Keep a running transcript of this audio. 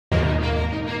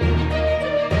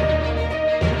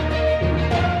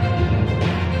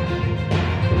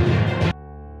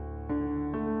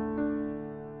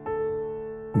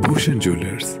Bhushan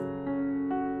jewellers,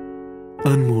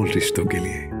 अनमोल रिश्तों के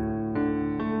लिए।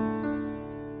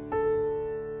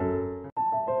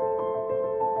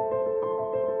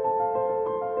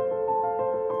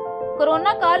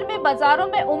 कोरोना काल में बाजारों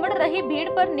में उमड़ रही भीड़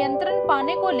पर नियंत्रण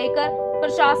पाने को लेकर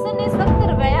प्रशासन ने सख्त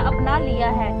रवैया अपना लिया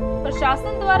है।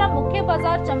 प्रशासन द्वारा मुख्य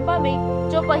बाजार चंबा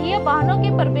में चौपहिया वाहनों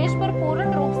के प्रवेश पर पूर्ण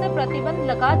रूप से प्रतिबंध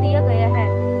लगा दिया गया है।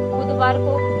 बुधवार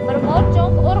को बरमौर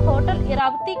चौक और होटल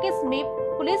इरावती के समीप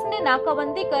पुलिस ने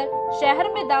नाकाबंदी कर शहर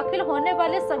में दाखिल होने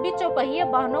वाले सभी चौपहिया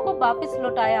वाहनों को वापस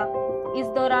लौटाया। इस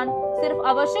दौरान सिर्फ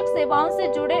आवश्यक सेवाओं से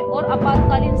जुड़े और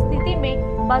आपातकालीन स्थिति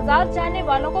में बाजार जाने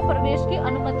वालों को प्रवेश की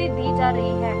अनुमति दी जा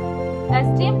रही है।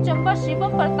 एसडीएम चंबा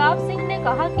शिवम प्रताप सिंह ने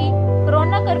कहा कि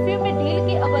कोरोना कर्फ्यू में ढील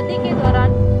की अवधि के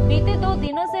दौरान बीते 2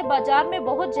 दिनों से बाजार में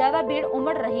बहुत ज्यादा भीड़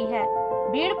उमड़ रही है।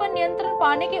 भीड़ पर नियंत्रण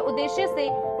पाने के उद्देश्य से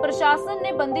प्रशासन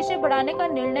ने बंदिशें बढ़ाने का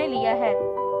निर्णय लिया है।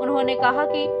 उन्होंने कहा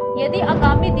कि यदि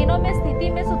आगामी दिनों में स्थिति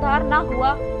में सुधार न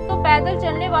हुआ तो पैदल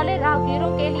चलने वाले राहगीरों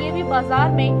के लिए भी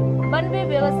बाजार में वन वे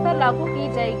व्यवस्था लागू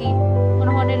की जाएगी।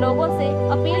 उन्होंने लोगों से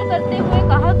अपील करते हुए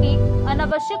कहा कि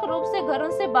अनावश्यक रूप से घरों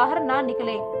से बाहर ना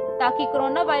निकले ताकि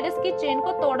कोरोना वायरस की चेन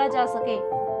को तोड़ा जा सके।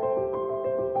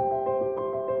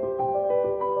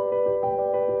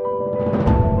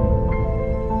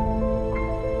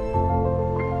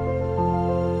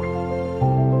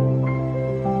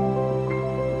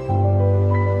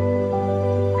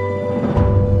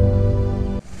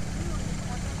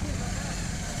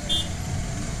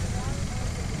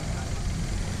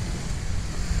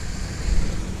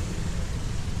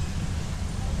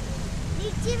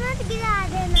 नीचे मत गिरा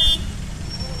देना।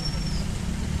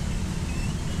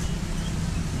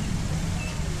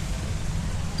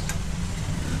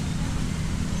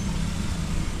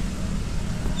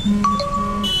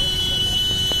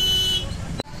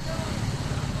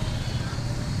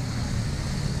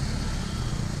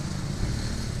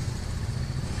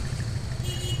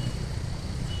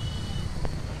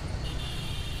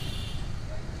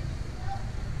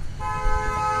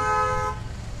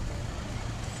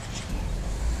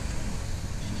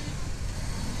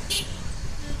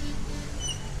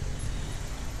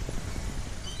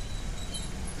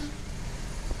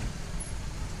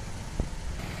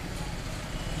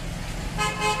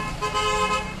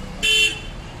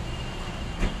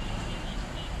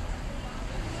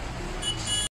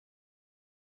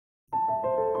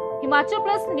 हिमाचल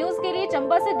प्लस न्यूज के लिए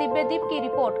चंबा से दिव्यदीप की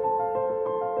रिपोर्ट।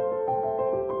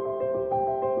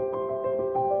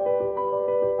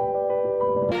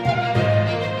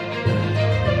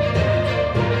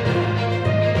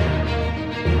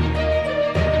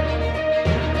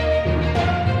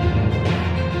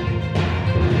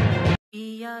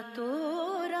 पिया तो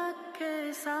रखे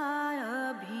सा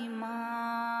अभिमान,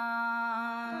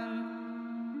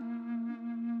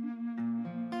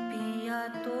 पिया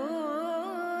तो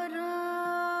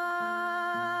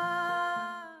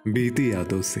बीती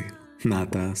यादों से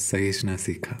नाता सहेजना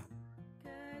सीखा,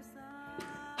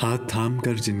 हाथ थाम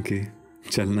कर जिनके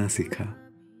चलना सीखा,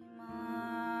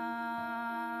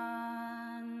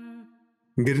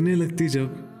 गिरने लगती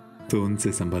जब तो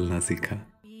उनसे संभलना सीखा।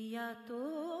 पिया तो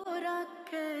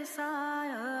रखे सा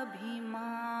अभिमान,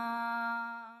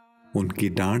 उनकी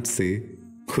डांट से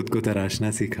खुद को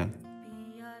तराशना सीखा।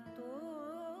 पिया तो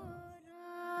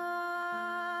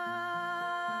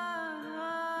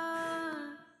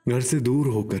घर से दूर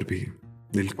होकर भी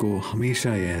दिल को हमेशा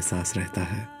यह एहसास रहता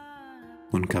है,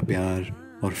 उनका प्यार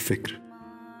और फिक्र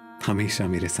हमेशा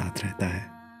मेरे साथ रहता है।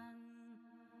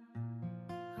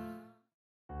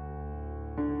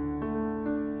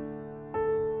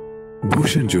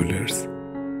 भूषण ज्वेलर्स,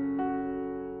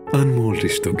 अनमोल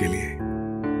रिश्तों के लिए।